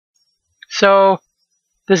So,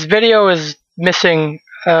 this video is missing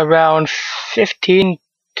around 15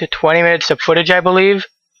 to 20 minutes of footage, I believe.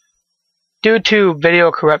 Due to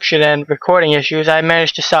video corruption and recording issues, I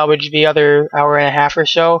managed to salvage the other hour and a half or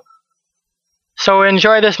so. So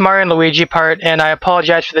enjoy this Mario and Luigi part, and I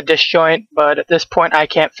apologize for the disjoint, but at this point I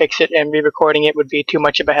can't fix it, and re-recording it would be too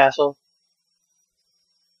much of a hassle.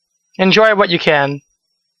 Enjoy what you can.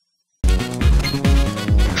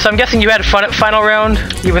 So I'm guessing you had fun at final round,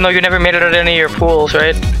 even though you never made it at any of your pools,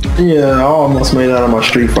 right? Yeah, I almost made it out of my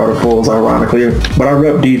Street Fighter pools, ironically. But I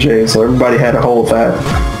rep DJ, so everybody had to hold that.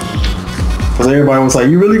 Because everybody was like,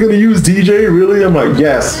 you really gonna use DJ? Really? I'm like,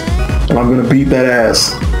 yes. And I'm gonna beat that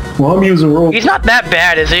ass. Well, I'm using roll. He's not that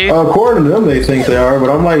bad, is he? According to them, they think they are, but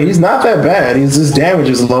I'm like, he's not that bad. His damage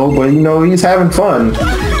is low, but you know, he's having fun.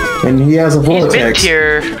 And he has a vortex. He's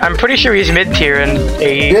mid-tier. I'm pretty sure he's mid-tier in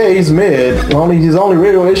AE. Yeah, he's mid. His only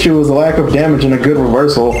real issue is the lack of damage and a good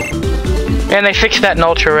reversal. And they fixed that in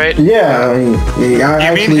Ultra, right? Yeah,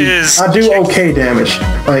 I do okay damage.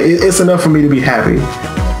 Like, it's enough for me to be happy.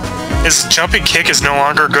 His jumping kick is no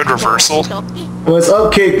longer a good reversal. Well, his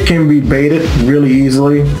up kick can be baited really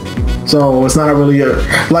easily. So it's not really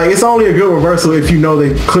it's only a good reversal if you know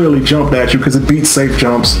they clearly jumped at you, because it beats safe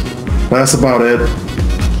jumps. That's about it.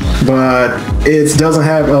 But it doesn't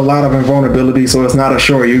have a lot of invulnerability, so it's not a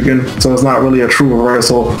Shoryuken, so it's not really a true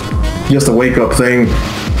reversal, just a wake-up thing.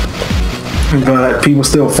 But people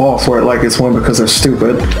still fall for it like it's one because they're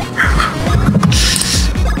stupid.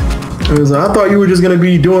 I thought you were just going to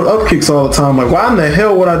be doing up kicks all the time. Like, why in the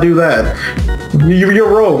hell would I do that? Your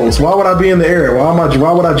rolls. Why would I be in the air?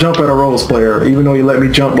 Why would I jump at a rolls player, even though you let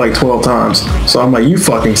me jump like 12 times? So I'm like, you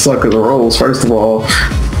fucking suck at the rolls, first of all.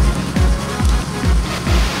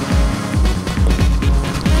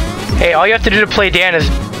 Hey, all you have to do to play Dan is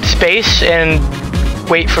space and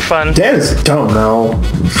wait for fun. Dan is dumb now.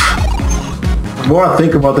 The more I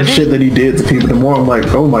think about the shit that he did to people, the more I'm like,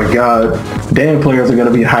 oh my god, Dan players are gonna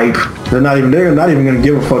be hype. They're not even gonna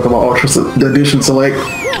give a fuck about Ultra Edition Select.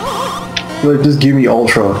 Like, just give me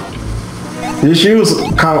Ultra. Just use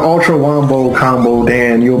Ultra Wombo Combo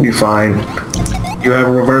Dan, you'll be fine. You have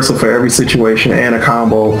a reversal for every situation and a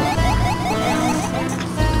combo.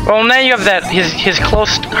 Well, now you have that, his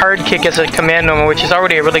close hard kick as a command normal, which is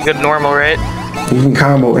already a really good normal, right? You can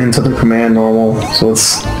combo into the command normal, so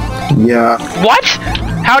it's, yeah. What?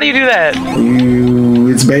 How do you do that?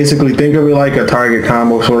 It's basically, think of it like a target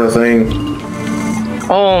combo sort of thing.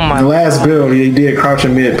 Oh my. The last build, he did crouch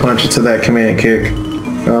and mid punch into that command kick.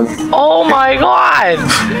 Oh my god!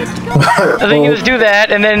 I think he was do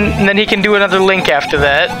that, and then he can do another link after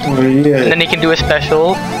that. Yeah. And then he can do a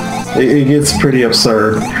special. It gets pretty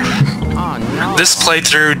absurd. This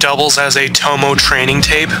playthrough doubles as a Tomo training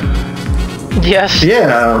tape. Yes.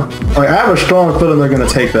 Yeah. Like, I have a strong feeling they're gonna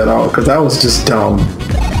take that out, because that was just dumb.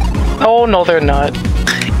 Oh, no, they're not.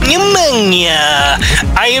 Pneumonia!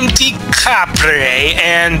 I am DiCapre,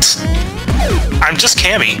 and I'm just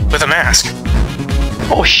Cammy with a mask.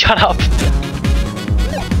 Oh, shut up.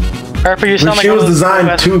 Arpa, you sound like she was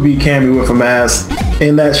designed to be Cammy with a mask,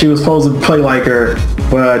 in that she was supposed to play like her,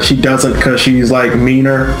 but she doesn't because she's like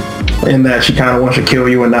meaner, in that she kind of wants to kill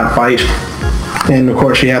you and not fight. And of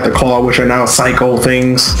course she had the claw, which are now psycho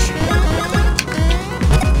things.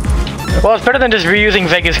 Well, it's better than just reusing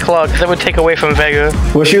Vega's claw, because that would take away from Vega.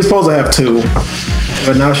 Well, she was supposed to have two,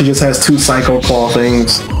 but now she just has two psycho claw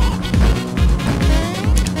things.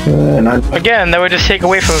 Again, that would just take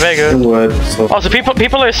away from Vega. It would. So. Also,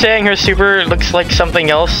 people are saying her super looks like something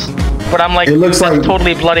else, but I'm like, it looks like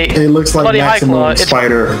totally bloody. It looks like Bloody High Claw.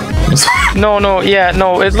 Spider. No.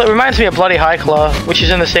 It reminds me of Bloody High Claw, which is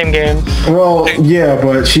in the same game. Well, yeah,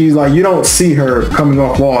 but she's like, you don't see her coming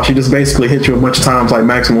off wall. She just basically hits you a bunch of times like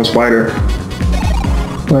Maximum Spider.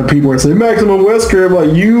 When people are saying Maximum Wesker,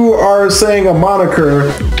 like, you are saying a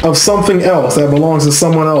moniker of something else that belongs to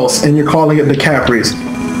someone else, and you're calling it DiCapri's.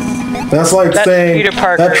 That's like saying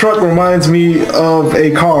that truck reminds me of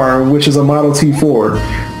a car, which is a Model T Ford.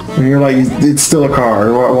 And you're like, it's still a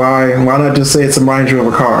car. Why not just say it reminds you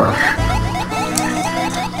of a car?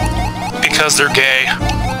 Because they're gay.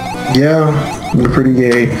 Yeah, they're pretty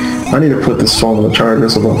gay. I need to put this phone on the charger.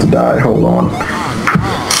 It's about to die. Hold on.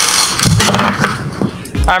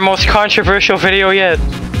 Our most controversial video yet.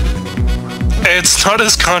 It's not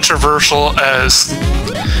as controversial as,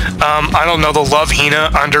 I don't know, the Love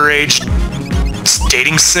Hina underage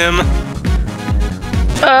dating sim.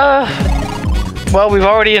 Well, we've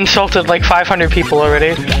already insulted like 500 people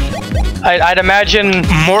already. I'd imagine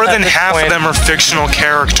more than half of them are fictional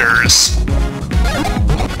characters.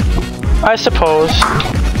 I suppose.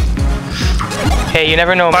 Hey, you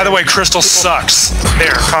never know. By the way, Crystal sucks.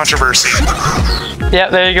 There, controversy. Yeah,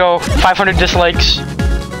 there you go. 500 dislikes.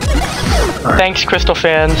 Right. Thanks, Crystal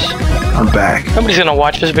fans. I'm back. Nobody's gonna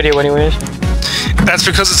watch this video anyways. That's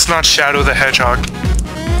because it's not Shadow the Hedgehog.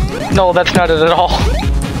 No, that's not it at all.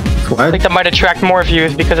 What? I think that might attract more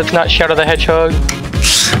views because it's not Shadow the Hedgehog.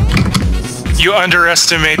 You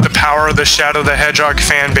underestimate the power of the Shadow the Hedgehog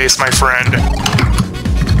fan base, my friend.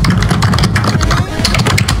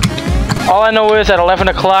 All I know is at 11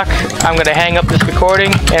 o'clock, I'm gonna hang up this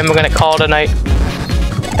recording and we're gonna call it a night.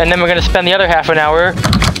 And then we're gonna spend the other half an hour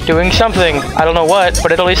doing something. I don't know what,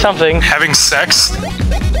 but it'll be something. Having sex?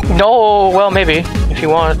 No, well, maybe, if you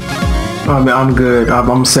want. I'm good.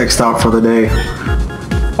 I'm sexed out for the day.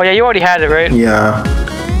 Oh yeah, you already had it, right? Yeah.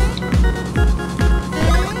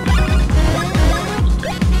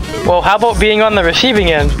 Well, how about being on the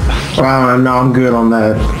receiving end? No, I'm good on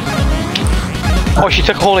that. Oh, she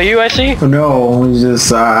took hold of you, I see? No, it's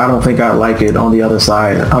just I don't think I like it on the other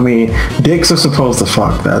side. I mean, dicks are supposed to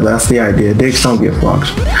fuck. That's the idea. Dicks don't get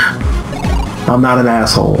fucked. I'm not an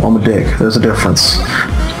asshole. I'm a dick. There's a difference.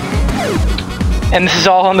 And this is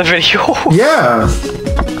all on the video? Yeah.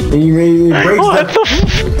 It breaks What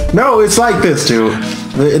the... No, it's like this, dude.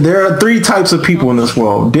 There are 3 types of people in this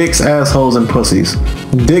world. Dicks, assholes, and pussies.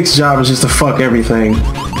 Dick's job is just to fuck everything.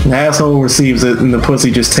 The asshole receives it, and the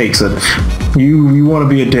pussy just takes it. You want to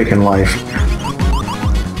be a dick in life.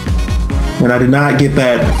 And I did not get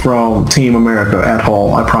that from Team America at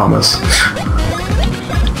all, I promise.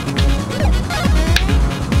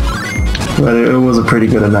 But it was a pretty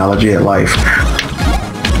good analogy at life.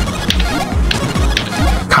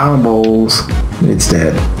 Combos, it's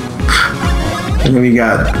dead. And then we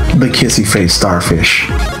got the kissy face starfish,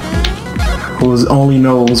 who only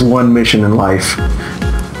knows one mission in life.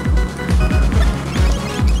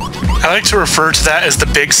 I like to refer to that as the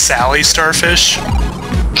Big Sally starfish.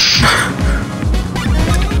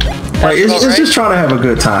 Like, it's just trying to have a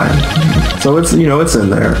good time. So it's, you know, it's in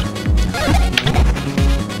there.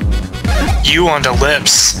 You on the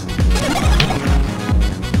lips.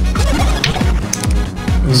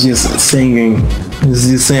 He's just singing. He's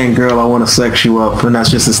just saying, girl, I want to sex you up. And that's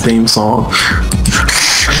just his theme song.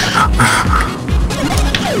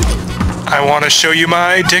 I want to show you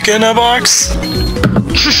my dick in a box.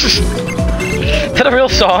 Is that a real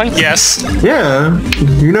song? Yes. Yeah.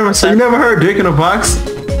 You never heard Dick in a Box?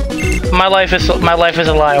 My life is a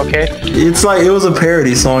lie, okay? It's like, it was a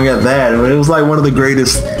parody song at that. It was like one of the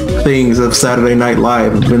greatest things of Saturday Night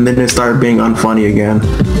Live, and then it started being unfunny again.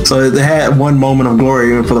 So it had one moment of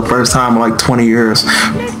glory for the first time in like 20 years.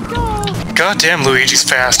 God damn, Luigi's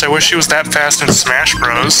fast. I wish he was that fast in Smash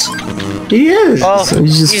Bros. He is. Well,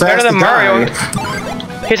 he's just he's fast better than to Mario.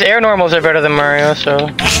 die. His air normals are better than Mario, so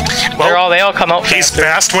Well, they all come out faster. He's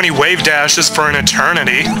fast when he wave dashes for an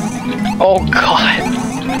eternity. Oh god.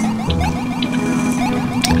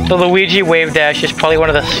 The Luigi wave dash is probably one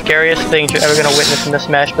of the scariest things you're ever gonna witness in the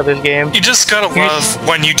Smash Brothers game. You just gotta love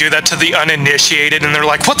when you do that to the uninitiated and they're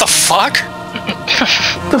like, what the fuck?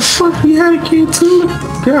 The fuck, you had a kid too?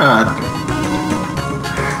 God.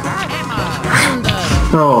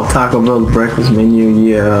 Oh, Taco Bell's breakfast menu,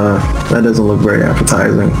 yeah, that doesn't look very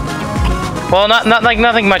appetizing. Well,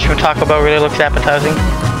 nothing much from Taco Bell really looks appetizing.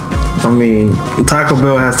 I mean, Taco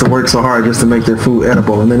Bell has to work so hard just to make their food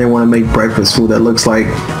edible, and then they want to make breakfast food that looks like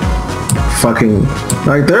fucking,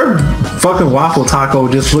 like their fucking waffle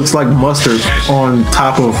taco just looks like mustard on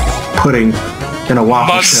top of pudding in a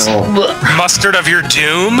waffle shell. Mustard of your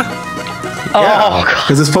doom? Oh, god.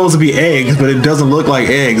 Because it's supposed to be eggs, but it doesn't look like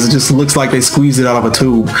eggs. It just looks like they squeezed it out of a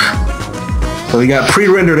tube. So we got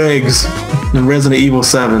pre-rendered eggs in Resident Evil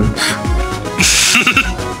 7.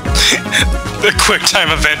 The quick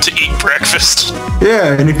time event to eat breakfast.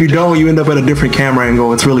 Yeah, and if you don't, you end up at a different camera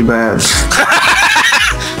angle. It's really bad.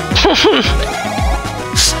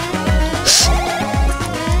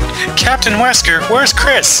 Captain Wesker, where's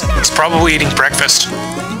Chris? He's probably eating breakfast.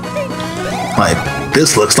 Like,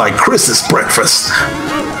 this looks like Chris's breakfast.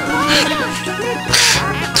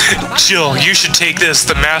 Jill, you should take this,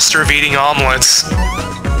 the master of eating omelets.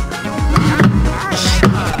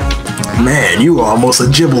 Man, you are almost a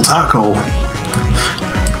Jibble taco.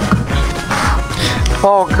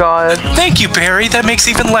 Oh god. Thank you, Barry. That makes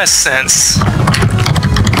even less sense.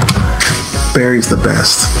 Barry's the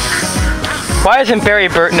best. Why isn't Barry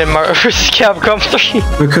Burton in Marvel vs. Capcom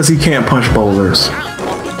 3? Because he can't punch bowlers.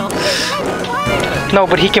 No,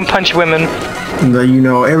 but he can punch women. You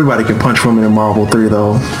know, everybody can punch women in Marvel 3,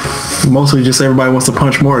 though. Mostly just everybody wants to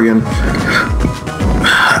punch Morgan.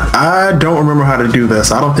 I don't remember how to do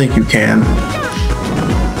this. I don't think you can.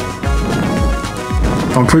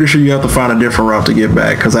 I'm pretty sure you have to find a different route to get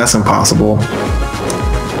back, because that's impossible.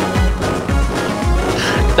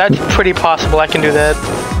 That's pretty possible. I can do that.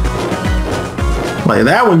 Like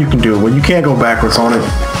that one you can do, but you can't go backwards on it.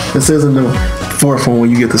 This isn't the fourth one when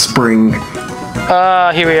you get the spring.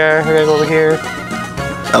 Here we are. We're gonna go over here.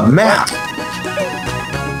 A map.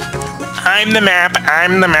 I'm the map.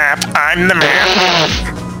 I'm the map. I'm the map.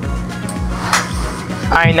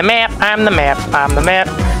 I'm the map. I'm the map. I'm the map.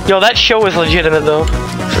 Yo, that show is legitimate though.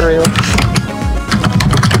 For real.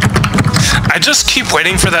 I just keep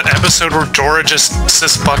waiting for that episode where Dora just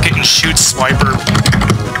says bucket and shoots Swiper.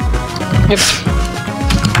 Yep.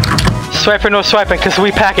 Swiper, no swiping, because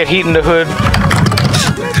we pack it heat in the hood.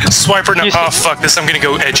 Swiper, no. Oh, fuck this. I'm gonna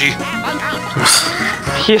go edgy.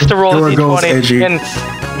 He has to roll Dora a goes d20, edgy. and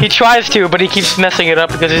he tries to, but he keeps messing it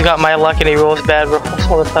up because he's got my luck and he rolls bad rolls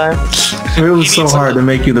all the time. It was so hard to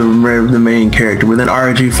make you the main character, but then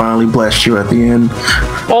RG finally blessed you at the end.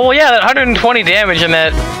 Oh well, yeah, that 120 damage in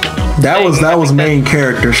that. That was main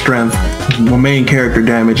character strength, main character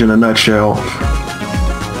damage in a nutshell.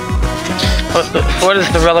 What is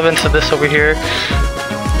the relevance of this over here?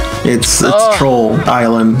 It's Troll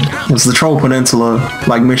Island. It's the Troll Peninsula,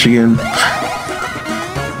 like Michigan.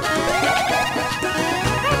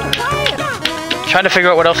 Trying to figure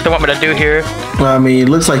out what else they want me to do here. Well, I mean, it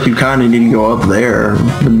looks like you kind of need to go up there.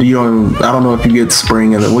 But I don't know if you get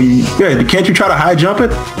spring in it. Well, can't you try to high jump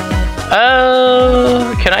it?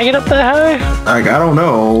 Can I get up that high? Like, I don't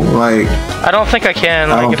know. Like, I don't think I can.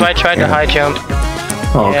 Like, if I tried to high jump.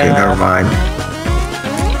 Oh, okay, yeah. never mind.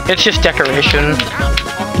 It's just decoration.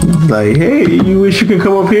 Like, hey, you wish you could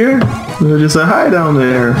come up here? There's just a hi down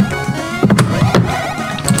there.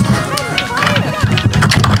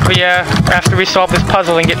 But yeah, after we solve this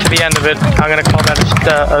puzzle and get to the end of it, I'm gonna call that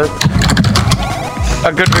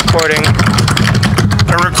a good recording.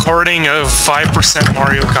 A recording of 5%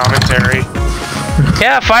 Mario commentary.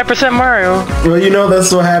 Yeah, 5% Mario. Well,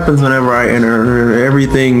 that's what happens whenever I enter.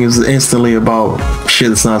 Everything is instantly about shit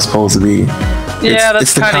that's not supposed to be. Yeah,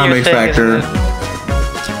 it's the kind of comic factor.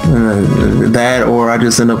 That, or I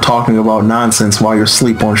just end up talking about nonsense while you're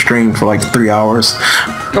asleep on stream for like 3 hours.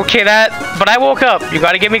 Okay, but I woke up. You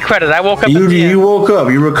gotta give me credit. I woke up. You woke up.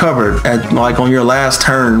 You recovered at like on your last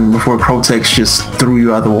turn before Crotex just threw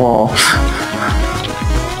you out the wall.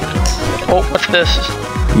 Oh, what's this?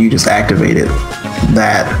 You just activated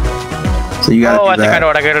that. So you gotta do that. I think I know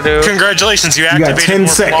what I gotta do. Congratulations, you activated got 10 more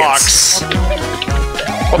seconds. blocks.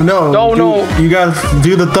 No, you gotta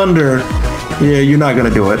do the thunder. Yeah, you're not gonna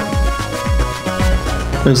do it.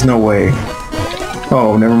 There's no way.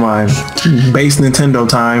 Oh, never mind. Base Nintendo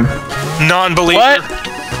time. Non-believer.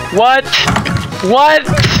 What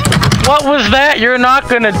was that? You're not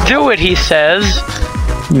gonna do it, he says.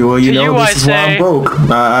 This is why I'm broke.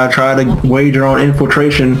 I tried to wager on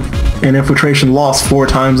infiltration, and infiltration lost 4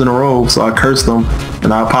 times in a row, so I cursed them,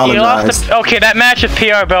 and I apologize. Okay, that match with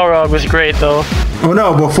PR Belrog was great, though. Oh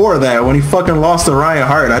no, before that, when he fucking lost to Ryan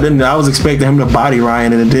Hart, I was expecting him to body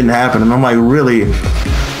Ryan, and it didn't happen, and I'm like, really?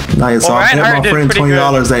 Nice. So I bet my friend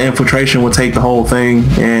 $20 that infiltration would take the whole thing,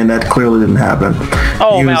 and that clearly didn't happen.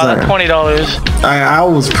 Oh man, that $20. I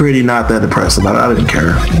was pretty not that depressed about it. I didn't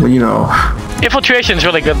care. But Infiltration's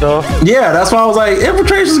really good though. Yeah, that's why I was like,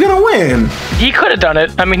 Infiltration's gonna win. He could have done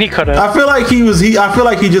it. I mean, he could have. I feel like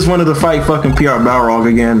he just wanted to fight fucking PR Balrog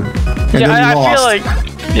again. And then he lost. I feel like,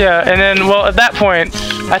 yeah, and then at that point,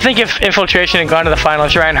 I think if Infiltration had gone to the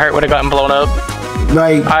finals, Ryan Hart would have gotten blown up.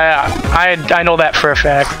 Like, I know that for a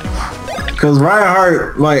fact. Because Ryan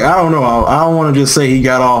Hart, like, I don't know, I don't want to just say he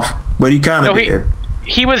got off, but he kind of did.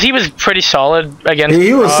 He was pretty solid against.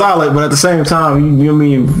 He was solid, but at the same time,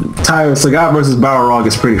 Sagat versus Balrog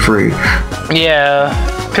is pretty free. Yeah,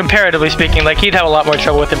 comparatively speaking, like he'd have a lot more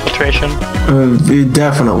trouble with Infiltration.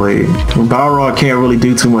 Definitely, Balrog can't really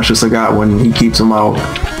do too much to Sagat when he keeps him out,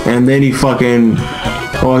 and then he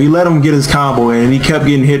let him get his combo in, and he kept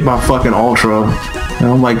getting hit by fucking Ultra, and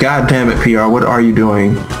I'm like, God damn it, PR, what are you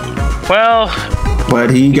doing? Well, but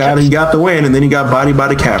he got the win, and then he got bodied by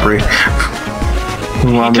the Capri. He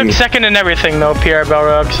took second in everything though, PR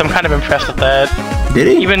Balrog, so I'm kind of impressed with that. Did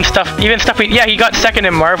he? Even stuff he got second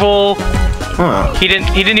in Marvel. Huh. He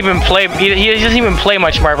didn't even play he doesn't even play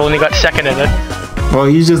much Marvel and he got second in it. Well,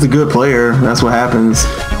 he's just a good player. That's what happens.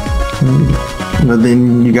 But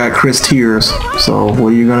then you got Chris Tears, so what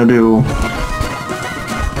are you gonna do?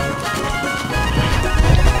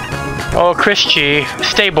 Oh, Chris G.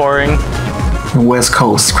 Stay boring. West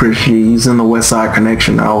Coast Chris G. He's in the West Side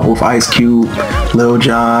Connection now with Ice Cube, Lil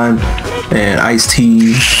Jon, and iced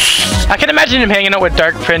tea. I can imagine him hanging out with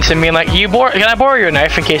Dark Prince and being like, can I borrow your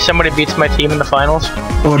knife in case somebody beats my team in the finals?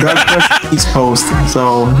 Well, Dark Prince East Coast,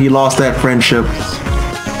 so he lost that friendship.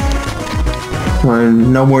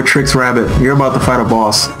 No more tricks, Rabbit. You're about to fight a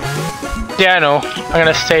boss. Yeah, I know. I'm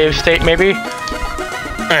gonna save state, maybe.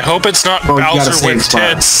 I hope it's not Oh, you got a Bowser save with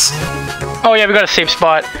spot. tits. Oh yeah, we got a safe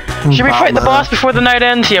spot. Should we fight the boss before the night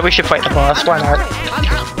ends? Yeah, we should fight the boss. Why not?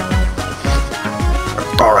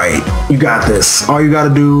 Alright, you got this. All you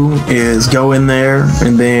gotta do is go in there,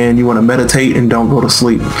 and then you want to meditate and don't go to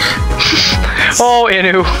sleep. Oh,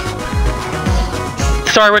 Inu.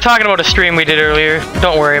 Sorry, we're talking about a stream we did earlier.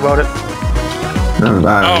 Don't worry about it.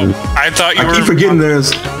 I thought you were... I keep forgetting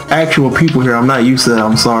there's actual people here. I'm not used to that.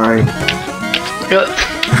 I'm sorry.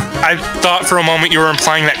 I thought for a moment you were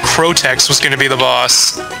implying that Crotex was going to be the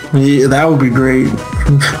boss. Yeah, that would be great.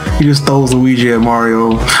 He just throws Luigi at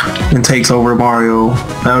Mario and takes over Mario.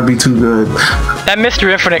 That would be too good. That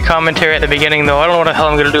Mr. Infinite commentary at the beginning, though, I don't know what the hell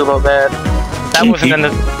I'm gonna do about that. That wasn't in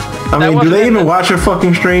the... I mean, do they even watch your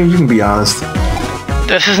fucking streams? You can be honest.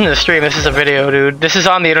 This isn't a stream, this is a video, dude. This is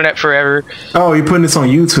on the internet forever. Oh, you're putting this on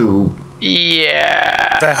YouTube?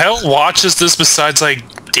 Yeah. The hell watches this besides, like,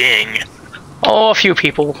 Ding? Oh, a few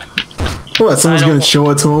people. What, someone's gonna show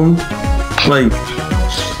it to him? Like,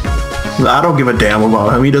 I don't give a damn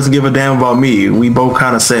about him. He doesn't give a damn about me. We both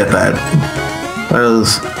kind of said that.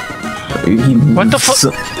 What the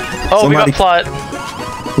fuck? Oh, we got plot.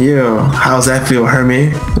 Yeah, how's that feel,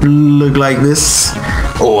 Hermie? Look like this?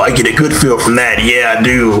 Oh, I get a good feel from that. Yeah, I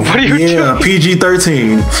do. What are you doing?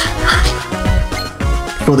 PG-13.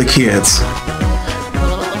 For the kids.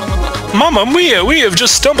 Mamma mia, we have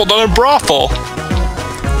just stumbled on a brothel.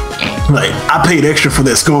 Like, I paid extra for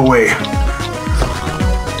this. Go away.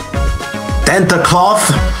 Denta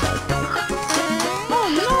cloth?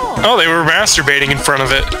 Oh, they were masturbating in front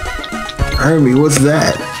of it. Hermie, what's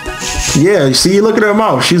that? Yeah, you see, look at her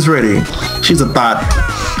mouth. She's ready. She's a thought.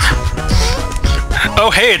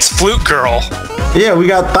 Oh, hey, it's Flute Girl. Yeah, we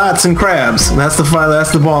got Thoughts and Crabs. That's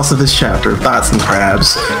the boss of this chapter. Thoughts and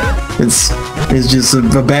Crabs. It's just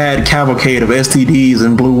a bad cavalcade of STDs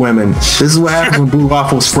and blue women. This is what happens when blue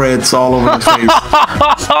waffle spreads all over his face.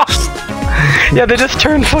 Yeah, they just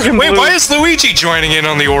turned fucking blue. Wait, why is Luigi joining in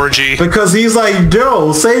on the orgy? Because he's like,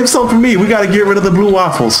 Joe, save some for me. We gotta get rid of the blue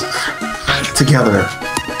waffles together.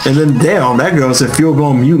 And then, damn, that girl said fuel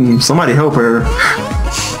going mutant. Somebody help her.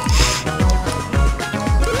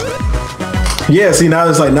 Yeah, see, now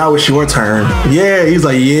it's like, now it's your turn. Yeah, he's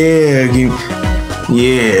like, yeah,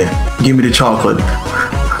 give me the chocolate.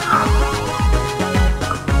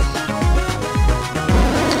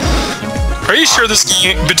 Are you sure this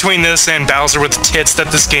game, between this and Bowser with tits, that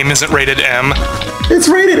this game isn't rated M? It's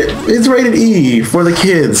rated E for the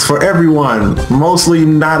kids, for everyone. Mostly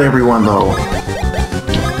not everyone though.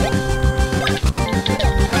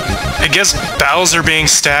 I guess Bowser being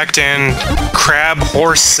stacked in crab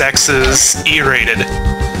horse sex is E-rated.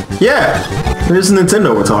 Yeah, there's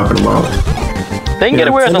Nintendo we're talking about. They can get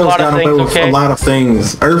away with a lot of things, okay? A lot of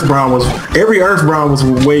things. Every Earthbound was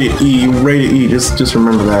rated E. Just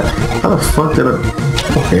remember that. How the fuck did I?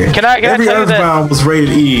 Okay. Can I Every tell you that Earthbound was rated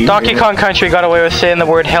E. Donkey Kong Country got away with saying the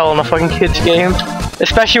word hell in a fucking kids game,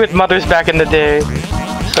 especially with mothers back in the day.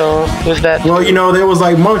 So there's that. Well, you know, there was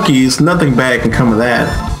like monkeys. Nothing bad can come of that.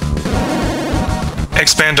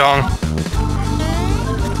 Expandong.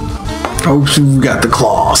 Oh, you got the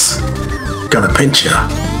claws. Gonna pinch ya.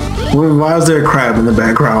 Why is there a crab in the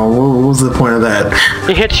background? What was the point of that?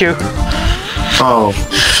 He hits you. Oh,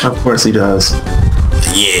 of course he does.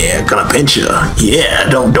 Yeah, gonna pinch ya. Yeah,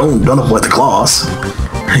 don't avoid the claws.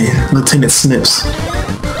 Lieutenant Snips.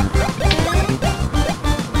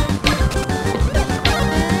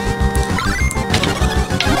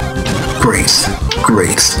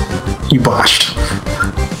 Grace. You botched.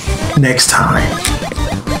 Next time.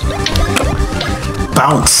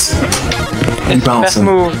 Bounce. It's best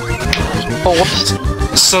move. Oh, whoops.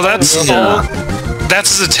 So that's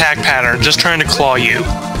his attack pattern, just trying to claw you.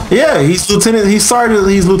 Yeah, he's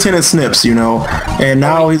Lieutenant Snips, you know, and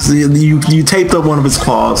now you taped up one of his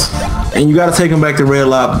claws, and you got to take him back to Red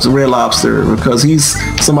Lobster because he's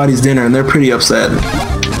somebody's dinner, and they're pretty upset.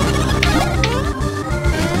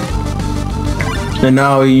 And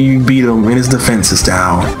now you beat him, and his defense is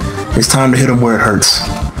down. It's time to hit him where it hurts.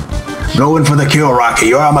 Go in for the kill, Rocky.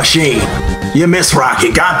 You're a machine. You miss,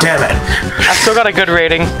 Rocky. God damn it. I still got a good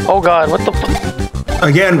rating. Oh god, what the fuck?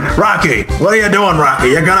 Again, Rocky. What are you doing, Rocky?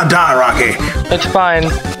 You're gonna die, Rocky. It's fine.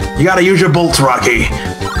 You gotta use your bolts, Rocky.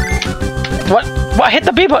 What? What? Hit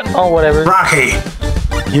the B button. Oh, whatever. Rocky.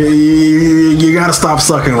 You gotta stop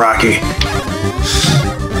sucking, Rocky.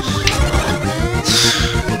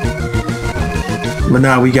 But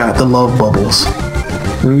now we got the love bubbles.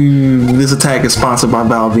 This attack is sponsored by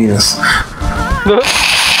Val Venus.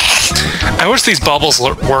 I wish these bubbles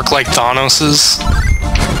work like Thanos's.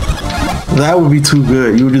 That would be too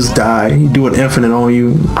good. You would just die. He'd do an infinite on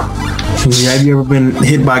you. Have you ever been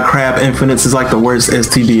hit by crab infinites? It's like the worst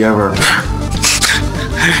STD ever.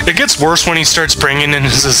 It gets worse when he starts bringing in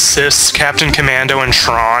his assists, Captain Commando and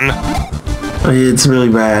Tron. It's really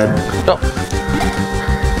bad. Oh.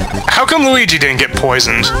 How come Luigi didn't get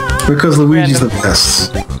poisoned? Because Luigi's the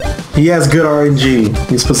best. He has good RNG.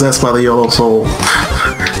 He's possessed by the yellow soul.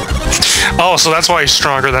 Oh, so that's why he's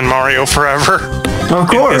stronger than Mario forever. Of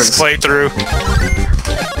course. In his playthrough.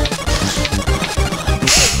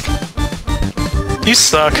 You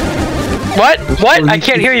suck. What? What? I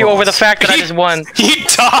can't hear you over the fact that I just won. He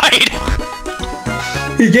died!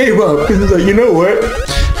 He gave up because he's like, you know what?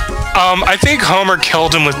 I think Homer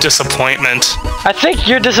killed him with disappointment. I think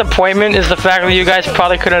your disappointment is the fact that you guys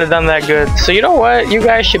probably couldn't have done that good. So you know what? You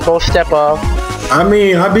guys should both step up. I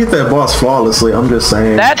mean, I beat that boss flawlessly. I'm just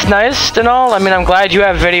saying. That's nice and all. I mean, I'm glad you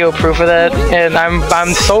have video proof of that, and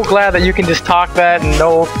I'm so glad that you can just talk that and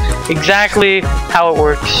know exactly how it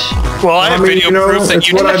works. Well, I have video proof that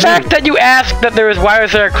you did. And the fact that you asked that why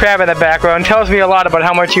was there a crab in the background tells me a lot about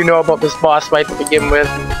how much you know about this boss fight to begin with.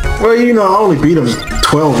 Well, you know, I only beat him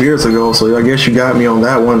 12 years ago, so I guess you got me on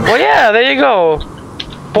that one. Well, yeah, there you go.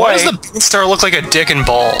 Boy. Why does the Beanstar look like a dick and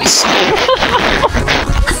balls?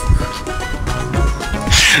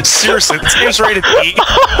 Seriously, this game's rated E.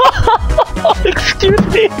 Excuse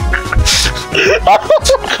me.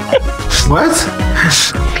 What?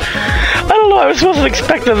 I don't know. I was supposed to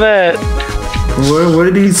expect that.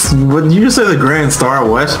 What did you just say? The Grand Star?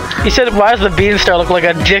 What? He said, "Why does the Beanstar look like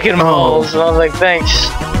a dick and balls?" And I was like, "Thanks."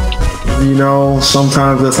 You know,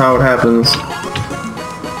 sometimes that's how it happens.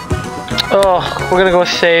 Oh, we're gonna go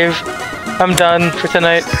save. I'm done for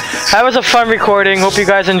tonight. That was a fun recording. Hope you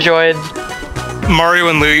guys enjoyed. Mario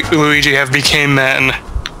and Luigi have became men.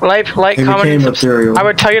 Like, comment, and subscribe. I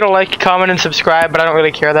would tell you to like, comment, and subscribe, but I don't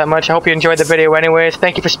really care that much. I hope you enjoyed the video anyways.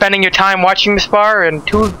 Thank you for spending your time watching this bar, and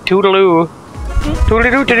toodaloo.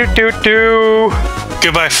 Toodaloo-doo-doo-doo-doo.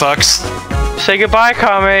 Goodbye, fucks. Say goodbye,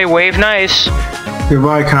 Kame. Wave nice.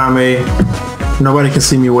 Goodbye, Kame. Nobody can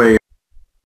see me wave.